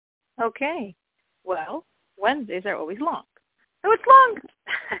Okay. Well, Wednesdays are always long. So it's long.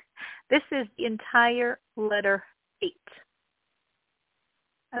 This is the entire letter 8.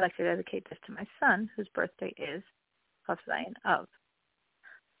 I'd like to dedicate this to my son, whose birthday is Chaf Zayin Av.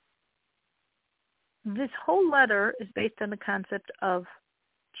 This whole letter is based on the concept of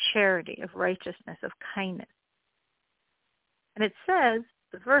charity, of righteousness, of kindness. And it says,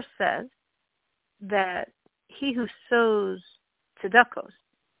 the verse says, that he who sows tzedakos,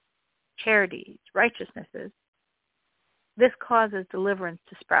 charities, righteousnesses, this causes deliverance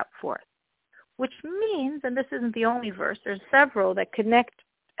to sprout forth. Which means, and this isn't the only verse, there's several that connect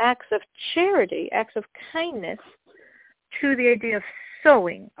acts of charity, acts of kindness, to the idea of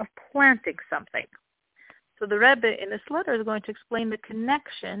sowing, of planting something. So the Rebbe in this letter is going to explain the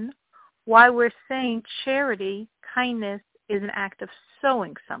connection, why we're saying charity, kindness, is an act of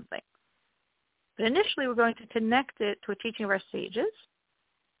sowing something. But initially we're going to connect it to a teaching of our sages,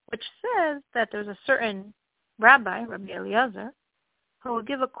 which says that there's a certain rabbi, Rabbi Eliezer, who would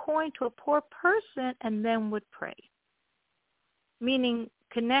give a coin to a poor person and then would pray. Meaning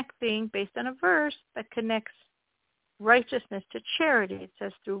connecting, based on a verse, that connects righteousness to charity. It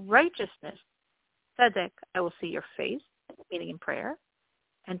says, through righteousness, tzedek, I will see your face, meaning in prayer.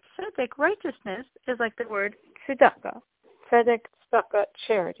 And tzedek, righteousness, is like the word tzedakah. Tzedek, tzedakah,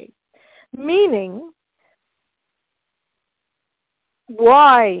 charity. Meaning,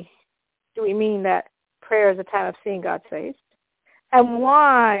 why do we mean that prayer is a time of seeing God's face? And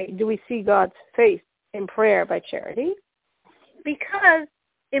why do we see God's face in prayer by charity? Because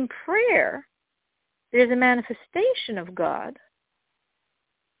in prayer, there's a manifestation of God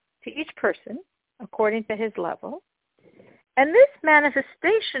to each person according to his level. And this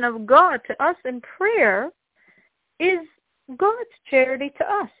manifestation of God to us in prayer is God's charity to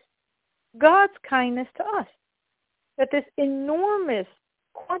us, God's kindness to us. That this enormous,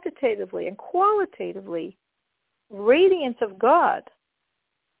 quantitatively and qualitatively, radiance of God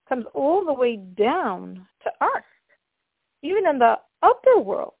comes all the way down to us, even in the upper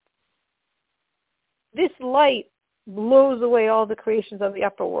world. This light blows away all the creations of the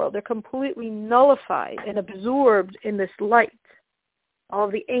upper world. They're completely nullified and absorbed in this light, all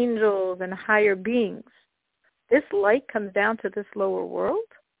the angels and higher beings. This light comes down to this lower world?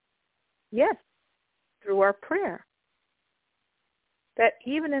 Yes, through our prayer. That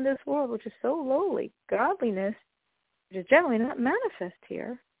even in this world, which is so lowly, godliness, which is generally not manifest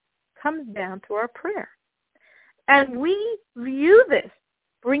here, comes down to our prayer. And we view this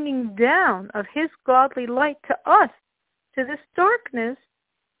bringing down of his godly light to us, to this darkness,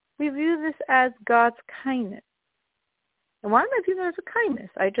 we view this as God's kindness. And why am I viewing it as a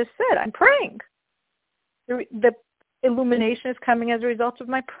kindness? I just said, I'm praying. The illumination is coming as a result of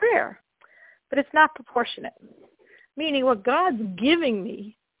my prayer. But it's not proportionate. Meaning what God's giving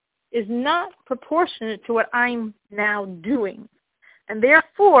me is not proportionate to what I'm now doing. And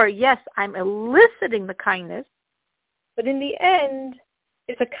therefore, yes, I'm eliciting the kindness, but in the end,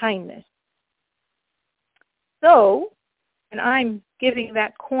 it's a kindness. So, and I'm giving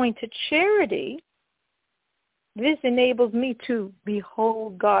that coin to charity, this enables me to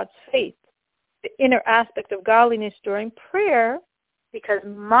behold God's face, the inner aspect of godliness during prayer, because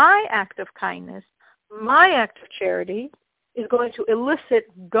my act of kindness, my act of charity, is going to elicit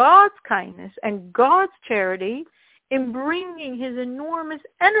God's kindness and God's charity in bringing his enormous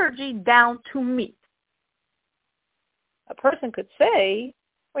energy down to me. A person could say,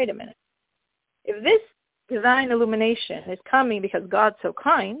 wait a minute, if this divine illumination is coming because God's so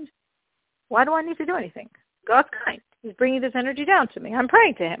kind, why do I need to do anything? God's kind. He's bringing this energy down to me. I'm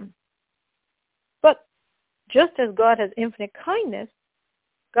praying to him. But just as God has infinite kindness,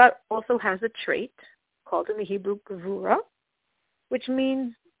 God also has a trait called in the Hebrew gevura, which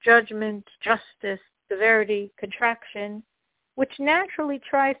means judgment, justice, severity, contraction, which naturally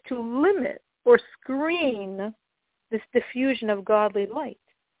tries to limit or screen this diffusion of godly light.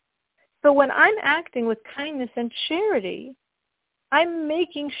 So when I'm acting with kindness and charity, I'm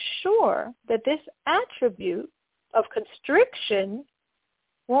making sure that this attribute of constriction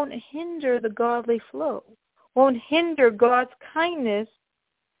won't hinder the godly flow, won't hinder God's kindness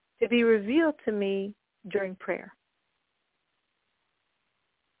to be revealed to me during prayer.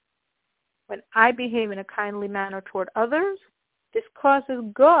 When I behave in a kindly manner toward others, this causes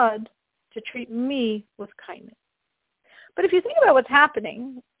God to treat me with kindness. But if you think about what's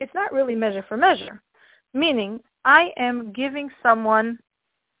happening, it's not really measure for measure, meaning I am giving someone,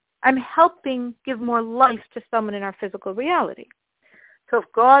 I'm helping give more life to someone in our physical reality. So if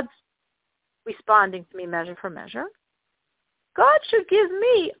God's responding to me measure for measure, God should give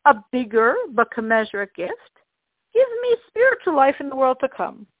me a bigger but commensurate gift. Give me spiritual life in the world to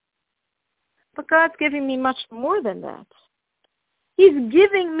come. But God's giving me much more than that. He's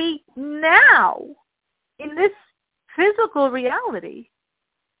giving me now, in this physical reality,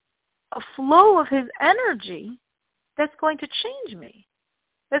 a flow of His energy that's going to change me,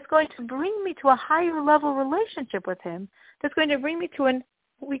 that's going to bring me to a higher level relationship with Him, that's going to bring me to what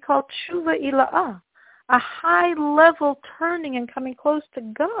we call tshuva ila'ah, a high level turning and coming close to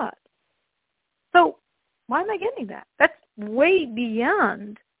God. So why am I getting that? That's way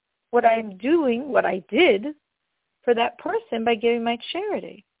beyond what I'm doing, what I did for that person by giving my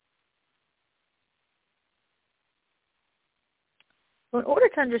charity. Well, in order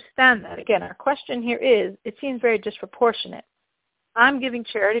to understand that, again, our question here is, it seems very disproportionate. I'm giving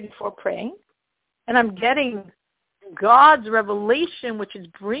charity before praying, and I'm getting God's revelation, which is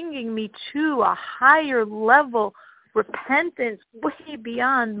bringing me to a higher level repentance way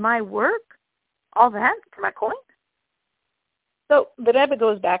beyond my work. All that for my coin? So the Rebbe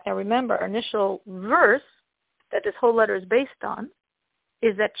goes back. Now remember, our initial verse that this whole letter is based on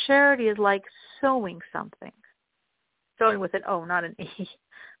is that charity is like sowing something. Sowing with an O, not an E.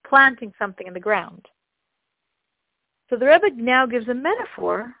 Planting something in the ground. So the Rebbe now gives a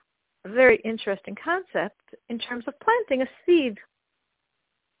metaphor, a very interesting concept, in terms of planting a seed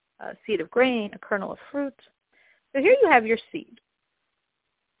of grain, a kernel of fruit. So here you have your seed,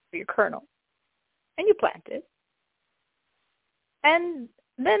 or your kernel, and you plant it. And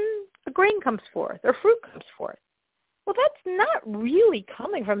then a grain comes forth, or fruit comes forth. Well, that's not really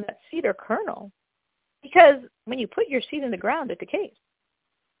coming from that seed or kernel, because when you put your seed in the ground, it decays.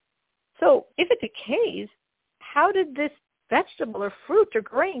 So if it decays, how did this vegetable or fruit or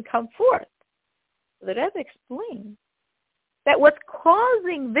grain come forth? The Rebbe explains that what's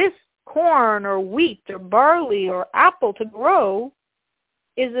causing this corn or wheat or barley or apple to grow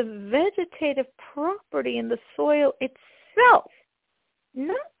is a vegetative property in the soil itself,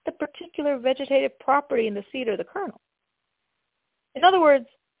 not the particular vegetative property in the seed or the kernel. In other words,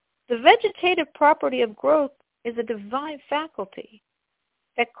 the vegetative property of growth is a divine faculty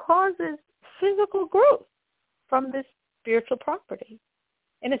that causes physical growth from this spiritual property.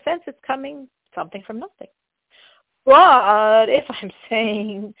 In a sense, it's coming something from nothing. But if I'm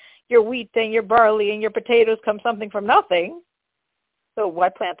saying your wheat and your barley and your potatoes come something from nothing, so why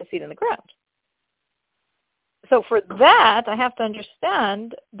plant the seed in the ground? So for that, I have to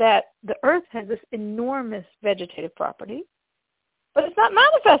understand that the earth has this enormous vegetative property, but it's not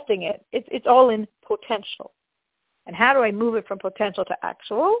manifesting it. It's all in potential. And how do I move it from potential to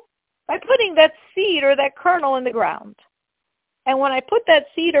actual? By putting that seed or that kernel in the ground. And when I put that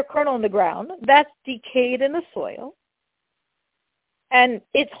seed or kernel in the ground, that's decayed in the soil. And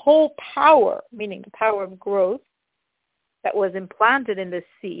its whole power, meaning the power of growth that was implanted in this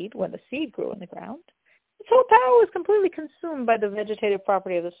seed when the seed grew in the ground, its whole power was completely consumed by the vegetative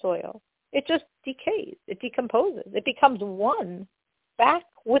property of the soil. It just decays. It decomposes. It becomes one back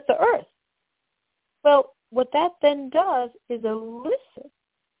with the earth. Well, what that then does is elicit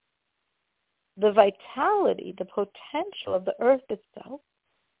the vitality, the potential of the earth itself.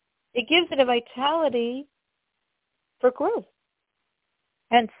 It gives it a vitality for growth.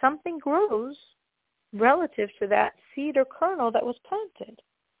 And something grows relative to that seed or kernel that was planted,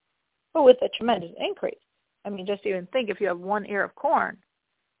 but with a tremendous increase. I mean, just even think if you have 1 ear of corn,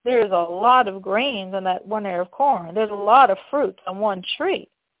 there's a lot of grains on that 1 ear of corn. There's a lot of fruits on one tree.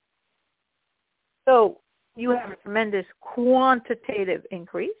 So you have a tremendous quantitative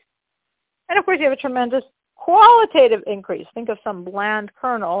increase. And of course, you have a tremendous qualitative increase. Think of some bland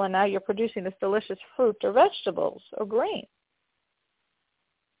kernel, and now you're producing this delicious fruit or vegetables or grain.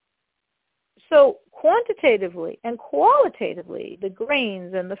 So quantitatively and qualitatively, the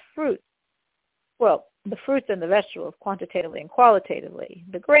grains and the fruits, well, the fruits and the vegetables quantitatively and qualitatively.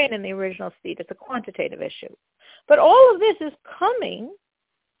 The grain in the original seed is a quantitative issue. But all of this is coming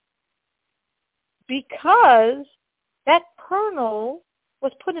because that kernel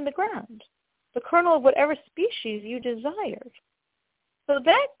was put in the ground, the kernel of whatever species you desired. So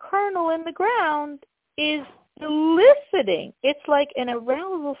that kernel in the ground is eliciting. It's like an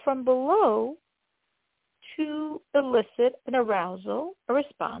arousal from below to elicit an arousal, a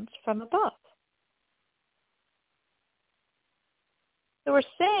response from above. So we're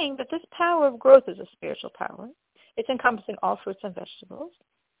saying that this power of growth is a spiritual power. It's encompassing all fruits and vegetables.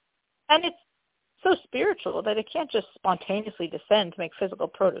 And it's so spiritual that it can't just spontaneously descend to make physical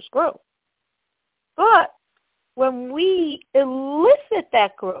produce grow. But when we elicit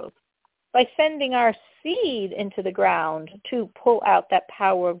that growth by sending our seed into the ground to pull out that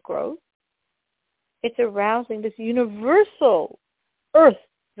power of growth, it's arousing this universal earth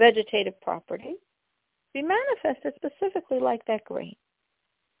vegetative property to be manifested specifically like that grain.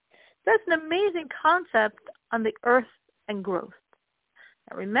 So that's an amazing concept on the earth and growth.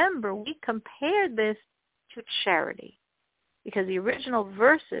 Now remember, we compared this to charity, because the original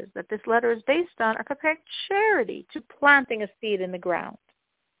verses that this letter is based on are comparing charity to planting a seed in the ground.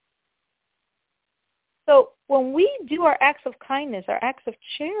 So when we do our acts of kindness, our acts of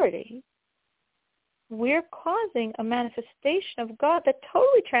charity, we're causing a manifestation of God that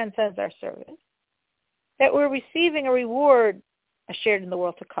totally transcends our service, that we're receiving a reward as shared in the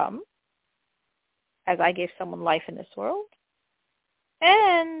world to come, as I gave someone life in this world,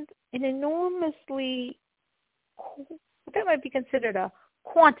 and an enormously, that might be considered a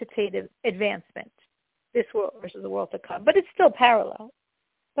quantitative advancement, this world versus the world to come, but it's still parallel,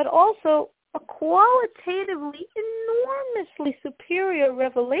 but also a qualitatively enormously superior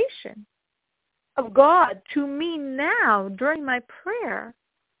revelation of God to me now during my prayer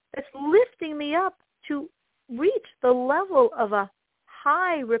that's lifting me up to reach the level of a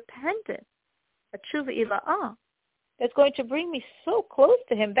high repentance, a tshuva ila'ah, that's going to bring me so close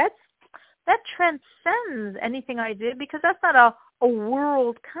to him. That transcends anything I did, because that's not a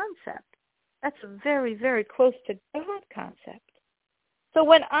world concept. That's a very, very close to God concept. So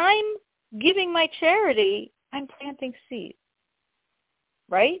when I'm giving my charity, I'm planting seeds,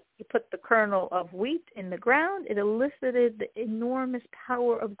 right? You put the kernel of wheat in the ground, it elicited the enormous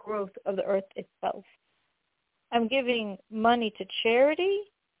power of growth of the earth itself. I'm giving money to charity,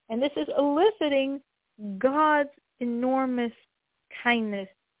 and this is eliciting God's enormous kindness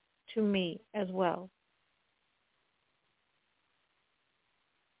to me as well.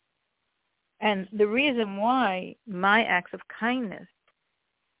 And the reason why my acts of kindness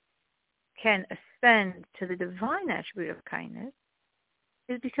can ascend to the divine attribute of kindness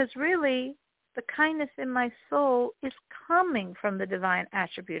is because really the kindness in my soul is coming from the divine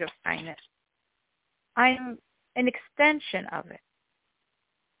attribute of kindness. I'm an extension of it.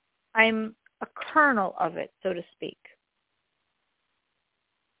 I'm a kernel of it, so to speak.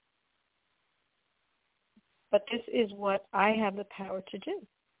 But this is what I have the power to do.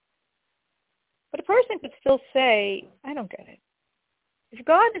 But a person could still say, I don't get it. If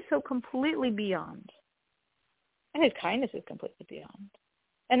God is so completely beyond, and his kindness is completely beyond,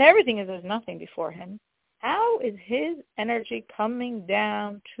 and everything is as nothing before him, how is his energy coming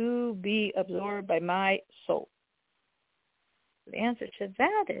down to be absorbed by my soul? The answer to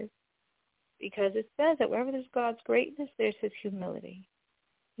that is because it says that wherever there's God's greatness, there's his humility.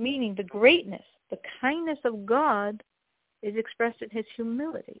 Meaning the greatness, the kindness of God is expressed in his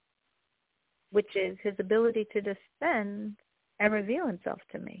humility, which is his ability to descend and reveal himself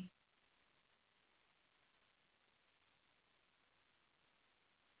to me.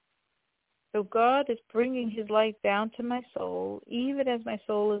 So God is bringing his light down to my soul, even as my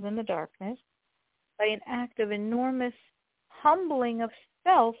soul is in the darkness, by an act of enormous humbling of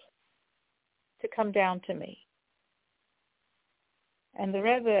self to come down to me. And the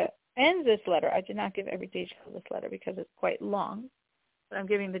Rebbe ends this letter. I did not give every detail of this letter because it's quite long, but I'm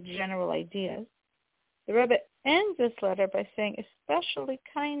giving the general ideas. The Rebbe ends this letter by saying, especially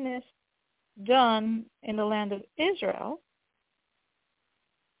kindness done in the land of Israel,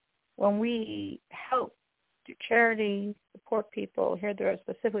 when we help do charity, support people. Here they're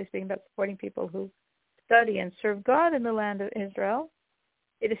specifically speaking about supporting people who study and serve God in the land of Israel.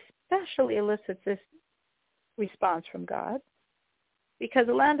 It especially elicits this response from God, because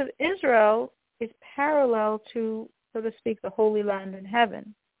the land of Israel is parallel to, so to speak, the Holy Land in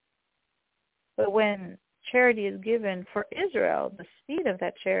heaven. But when charity is given for Israel, the seed of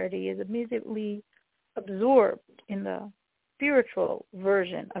that charity is immediately absorbed in the spiritual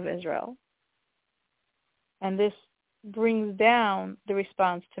version of Israel. And this brings down the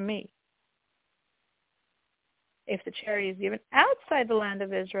response to me. If the charity is given outside the land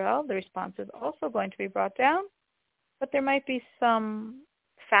of Israel, the response is also going to be brought down, but there might be some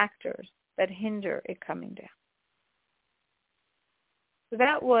factors that hinder it coming down. So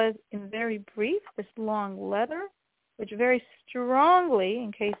that was, in very brief, this long letter, which very strongly,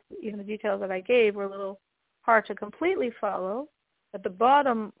 in case even the details that I gave were a little hard to completely follow, but the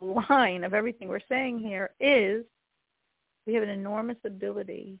bottom line of everything we're saying here is we have an enormous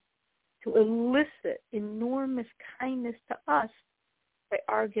ability to elicit enormous kindness to us by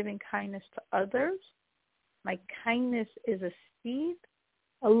our giving kindness to others. My kindness is a seed,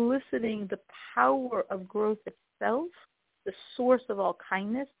 eliciting the power of growth itself, the source of all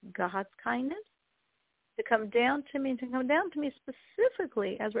kindness, God's kindness, to come down to me, and to come down to me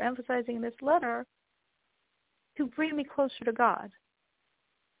specifically, as we're emphasizing in this letter, to bring me closer to God.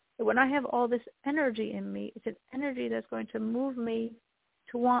 So when I have all this energy in me, it's an energy that's going to move me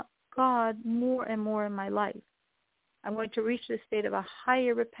to want God more and more in my life. I'm going to reach the state of a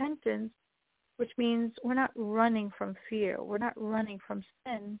higher repentance, which means we're not running from fear. We're not running from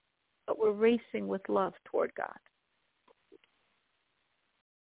sin, but we're racing with love toward God.